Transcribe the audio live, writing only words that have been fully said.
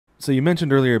So you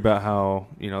mentioned earlier about how,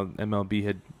 MLB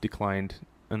had declined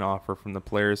an offer from the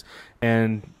players,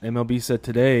 and MLB said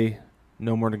today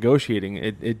no more negotiating.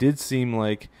 It did seem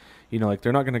like, like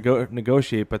they're not going to go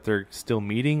negotiate, but they're still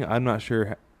meeting. I'm not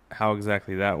sure how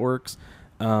exactly that works.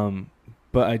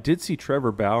 But I did see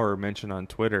Trevor Bauer mention on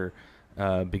Twitter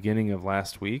beginning of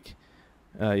last week,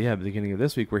 beginning of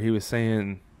this week, where he was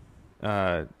saying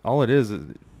all it is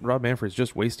Rod Manfred is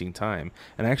just wasting time.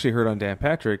 And I actually heard on Dan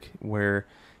Patrick where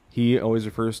he always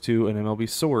refers to an MLB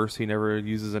source. He never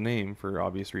uses a name for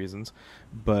obvious reasons.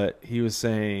 But he was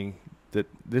saying that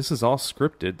this is all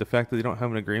scripted. The fact that they don't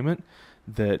have an agreement,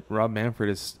 that Rob Manfred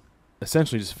is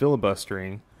essentially just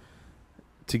filibustering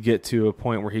to get to a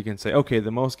point where he can say, okay,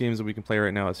 the most games that we can play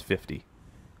right now is 50.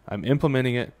 I'm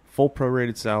implementing it, full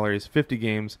prorated salaries, 50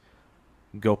 games,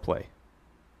 go play.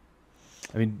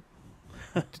 I mean,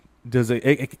 does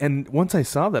it? And once I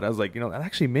saw that, I was like, that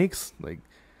actually makes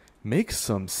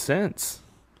some sense.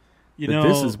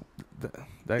 This is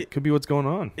that could be what's going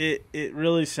on. It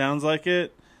really sounds like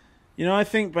it. I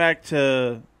think back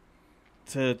to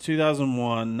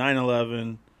 2001,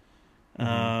 9/11,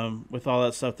 with all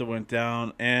that stuff that went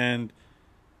down, and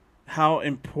how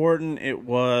important it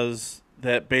was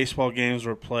that baseball games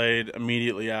were played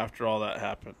immediately after all that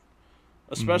happened,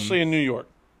 especially in New York.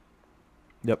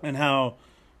 Yep. And how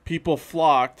people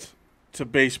flocked to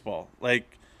baseball.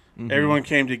 Like, everyone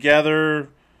came together.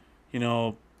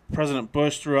 President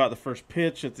Bush threw out the first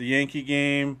pitch at the Yankee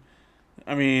game.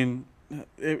 I mean,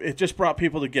 it just brought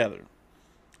people together.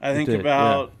 I think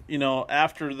about,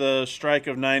 after the strike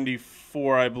of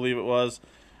 94, I believe it was,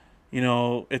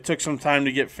 it took some time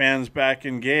to get fans back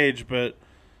engaged, but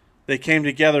they came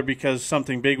together because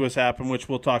something big was happening, which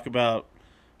we'll talk about,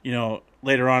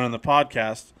 later on in the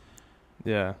podcast.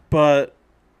 Yeah. But,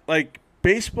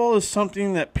 baseball is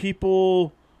something that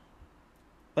people,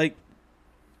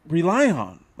 rely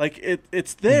on.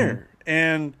 It's there.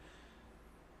 And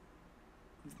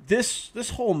this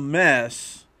whole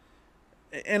mess,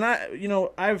 and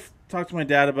I've talked to my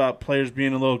dad about players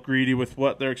being a little greedy with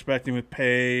what they're expecting with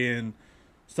pay and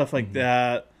stuff like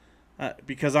that,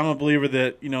 because I'm a believer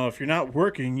that, if you're not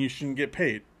working, you shouldn't get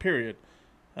paid, period.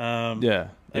 I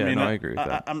agree with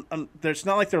that. It's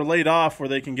not like they're laid off where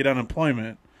they can get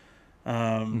unemployment.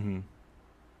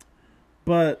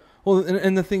 But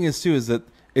and the thing is too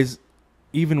is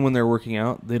even when they're working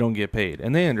out, they don't get paid,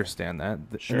 and they understand that.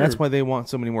 Sure. And that's why they want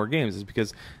so many more games, is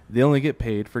because they only get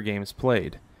paid for games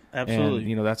played.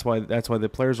 Absolutely. And that's why the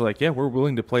players are like, yeah, we're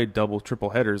willing to play double,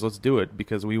 triple headers. Let's do it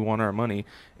because we want our money.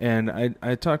 And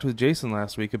I talked with Jason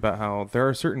last week about how there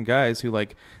are certain guys who,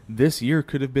 this year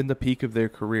could have been the peak of their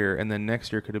career, and then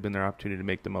next year could have been their opportunity to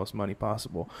make the most money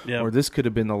possible. Yep. Or this could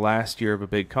have been the last year of a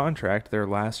big contract, their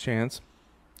last chance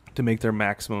to make their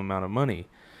maximum amount of money.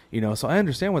 So I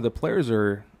understand why the players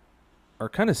are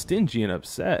kind of stingy and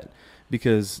upset,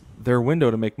 because their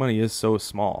window to make money is so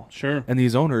small. Sure. And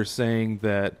these owners saying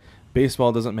that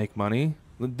baseball doesn't make money,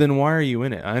 then why are you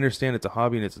in it? I understand it's a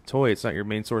hobby and it's a toy. It's not your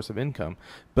main source of income.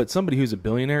 But somebody who's a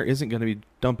billionaire isn't going to be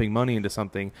dumping money into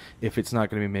something if it's not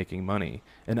going to be making money.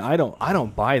 And I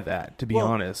don't buy that, to be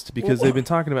honest, because they've been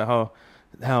talking about how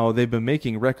they've been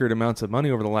making record amounts of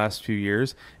money over the last few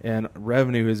years, and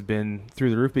revenue has been through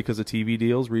the roof because of TV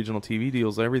deals, regional TV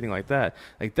deals, everything like that.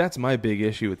 That's my big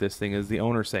issue with this thing, is the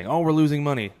owner saying, "Oh, we're losing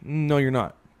money." No, you're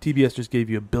not. TBS just gave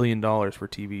you $1 billion for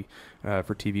TV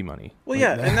money. Well,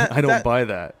 yeah, and I don't buy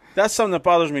that. That's something that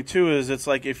bothers me too. Is it's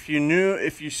like, if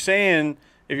you're saying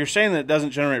that it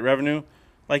doesn't generate revenue,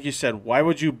 like you said, why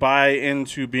would you buy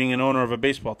into being an owner of a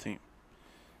baseball team?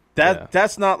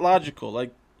 That's not logical.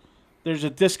 There's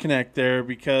a disconnect there,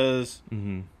 because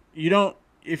you don't.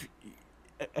 If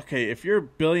you're a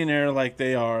billionaire like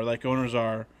they are, like owners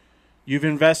are, you've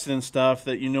invested in stuff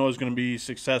that is going to be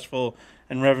successful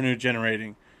and revenue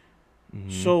generating.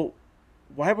 So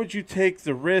why would you take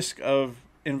the risk of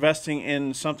investing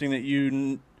in something that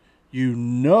you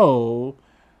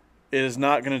is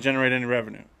not going to generate any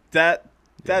revenue? That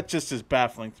just is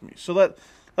baffling to me. So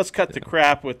let's cut the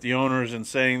crap with the owners and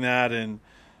saying that, and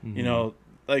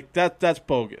that's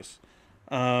bogus.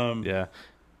 Yeah,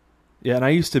 and I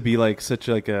used to be such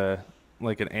an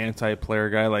anti-player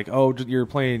guy,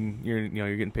 you're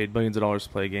getting paid billions of dollars to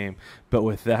play a game. But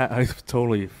with that, I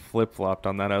totally flip-flopped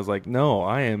on that. I was like, no,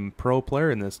 I am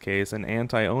pro-player in this case and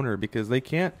anti-owner, because they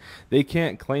can't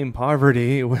claim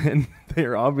poverty when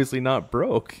they're obviously not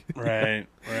broke. Right.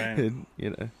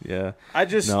 Yeah. I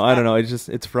don't know.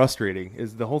 It's frustrating.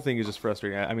 The whole thing is just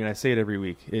frustrating. I mean, I say it every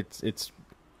week. It's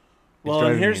well,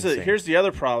 and here's the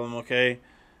other problem. Okay,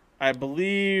 I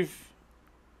believe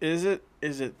is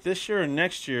it this year or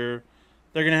next year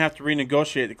they're going to have to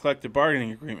renegotiate the collective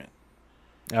bargaining agreement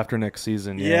after next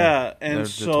season. Yeah, and the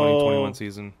so 2021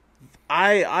 season.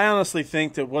 I honestly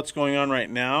think that what's going on right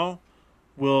now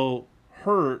will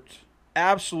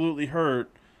absolutely hurt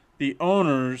the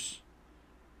owners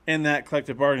in that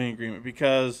collective bargaining agreement,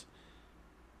 because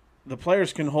the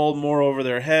players can hold more over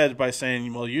their heads by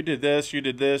saying, well, you did this,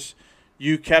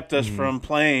 you kept us from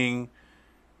playing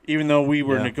even though we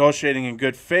were negotiating in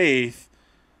good faith.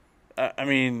 I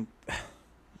mean,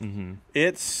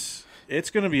 it's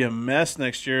going to be a mess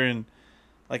next year. And,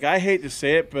 like, I hate to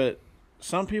say it, but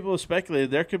some people have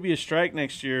speculated there could be a strike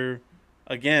next year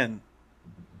again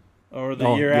or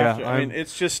the year after. I mean,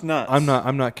 it's just nuts.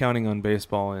 I'm not counting on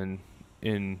baseball in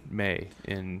May,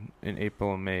 in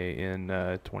April and May in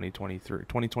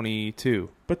 2022.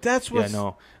 But that's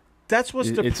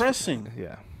what's depressing.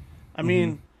 I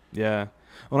mean,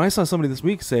 when I saw somebody this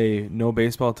week say no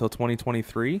baseball until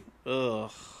 2023,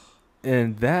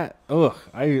 and that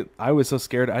I was so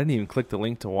scared I didn't even click the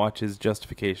link to watch his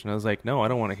justification. I was like, no, I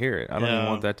don't want to hear it. I don't even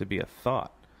want that to be a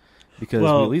thought, because we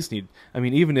at least need. I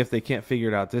mean, even if they can't figure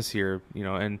it out this year,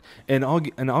 and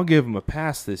I'll give them a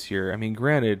pass this year. I mean,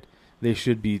 granted, they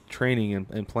should be training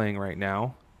and playing right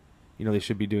now. They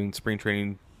should be doing spring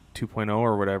training 2.0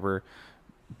 or whatever.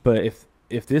 But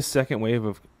if this second wave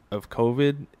of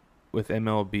COVID with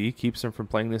MLB keeps them from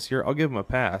playing this year, I'll give them a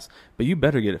pass. But you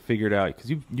better get it figured out, because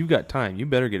you've got time. You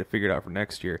better get it figured out for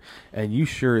next year. And you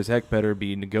sure as heck better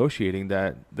be negotiating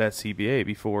that CBA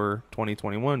before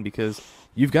 2021, because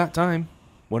you've got time.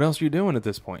 What else are you doing at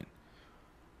this point?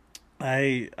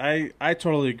 I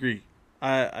totally agree.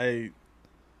 I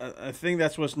think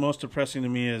that's what's most depressing to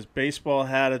me is baseball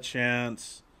had a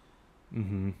chance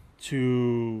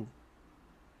to,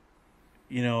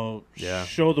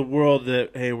 show the world that,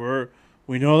 hey,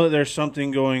 we know that there's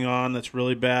something going on that's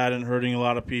really bad and hurting a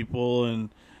lot of people and,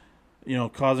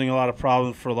 causing a lot of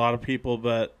problems for a lot of people.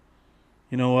 But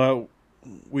you know what?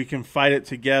 We can fight it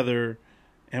together.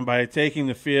 And by taking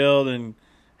the field and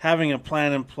having a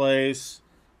plan in place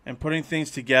and putting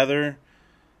things together,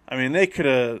 I mean, they could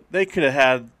have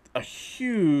had a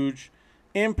huge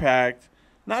impact,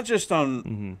 not just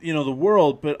on the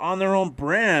world, but on their own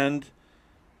brand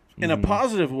in a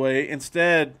positive way.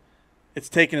 Instead, it's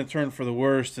taken a turn for the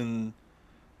worst, and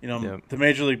the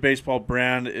Major League Baseball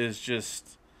brand is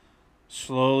just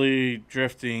slowly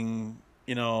drifting,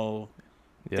 down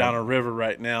a river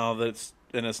right now.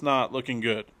 And it's not looking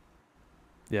good.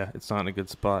 Yeah, it's not in a good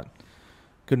spot.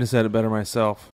 Couldn't have said it better myself.